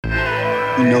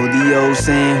You know the old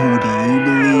saying, who do you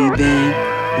believe in?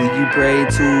 Who you pray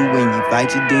to when you fight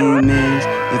your demons?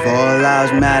 If all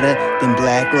lives matter, then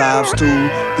black lives too.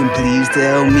 Then please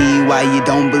tell me why you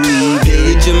don't believe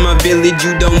it. Village in my village,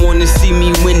 you don't wanna see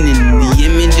me winning. The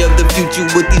image of the future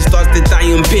with these thoughts that I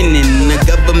am pinning. The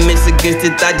government's against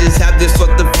it, I just have this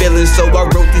sort of feeling. So I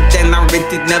wrote it and I writ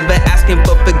it, never asking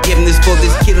for forgiveness for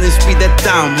this killing spree that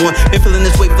I'm on. Been feeling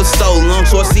this way for so long,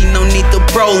 so I see no need to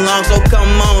prolong. So come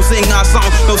on, sing our song,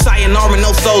 no sayonara,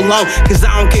 no so long. Cause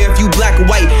I don't care if you black or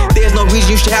white, there's no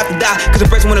reason you should have to die. Cause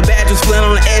the person with a badge was feeling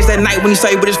on the edge that night when he saw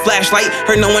you with his flashlight.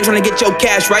 Heard no one trying to get your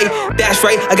cash right, that's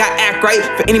right, I got act right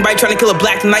for anybody trying to kill a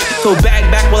black tonight. So back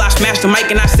while I smashed the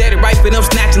mic and I said it right for them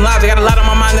snatching lives. I got a lot on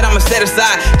my mind that I'ma set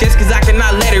aside just cause I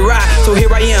cannot let it ride. So here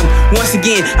I am, once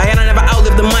again, I never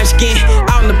outlived the munchkin.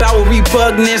 Out in the power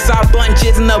repugnance, our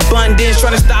bunches in abundance,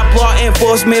 trying to stop law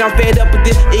enforcement. I'm fed up with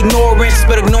this ignorance,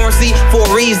 but ignorancy for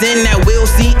a reason that we'll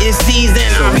see is season.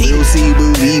 So we'll see,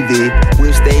 believe it,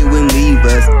 wish they wouldn't leave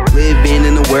us, living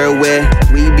in a world where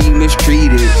we be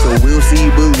mistreated. So we'll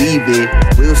see, believe it,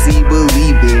 we'll see,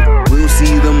 believe it, we'll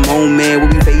see the moment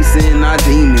we'll be facing our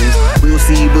demons. We'll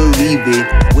see, believe it,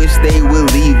 wish they would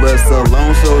leave us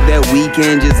alone so that we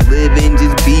can just live and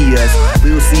just be us.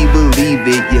 We'll see, believe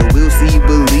it, yeah, we'll see,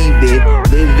 believe it,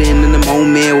 living in the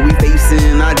moment where we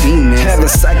facing our demons.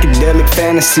 Having psychedelic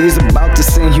fantasies about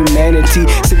this inhumanity.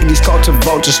 Sick of these culture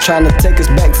vultures trying to take us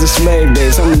back to the slave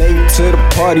days. I'm late to the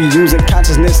party, using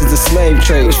consciousness as a slave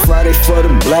trade. It's Friday for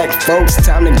the black folks,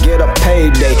 time to get a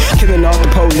payday. Killing off the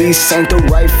police ain't the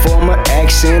right form of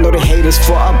action. Though they hate us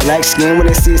for our black skin, when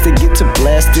they see us they get to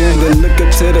blasting. Then look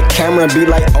up to the camera and be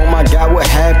like, oh my god, what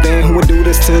happened? Who would do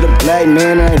this to the black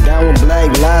man? I ain't down with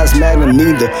Black Lives Matter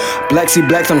neither. Blacks see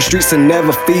blacks on the streets and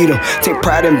never feed them. Take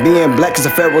pride in being black cause the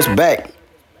Pharaoh's back.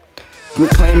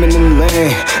 Reclaiming the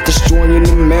land, destroying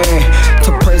the man.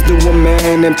 To praise the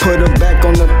woman and put her back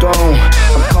on the throne.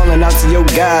 I'm calling out to your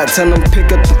God, tell him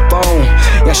pick up the phone.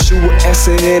 Yeshua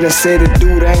answered it and said the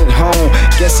dude ain't home.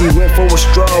 Guess he went for a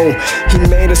stroll. He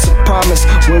made us a promise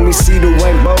when we see the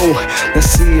rainbow.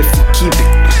 Let's see if we keep it.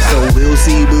 So we'll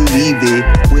see, believe it,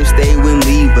 wish they wouldn't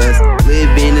leave us,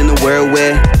 living in a world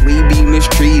where we be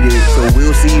mistreated. So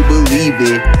we'll see, believe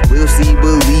it, we'll see,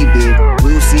 believe it,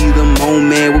 we'll see the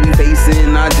moment we'll be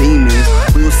facing our demons.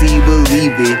 We'll see,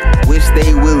 believe it, wish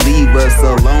they would leave us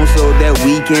alone so that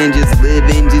we can just live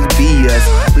and just be us.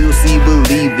 We'll see,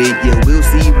 believe it, yeah, we'll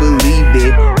see, believe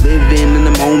it, living in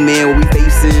the moment where we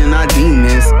facing our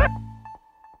demons.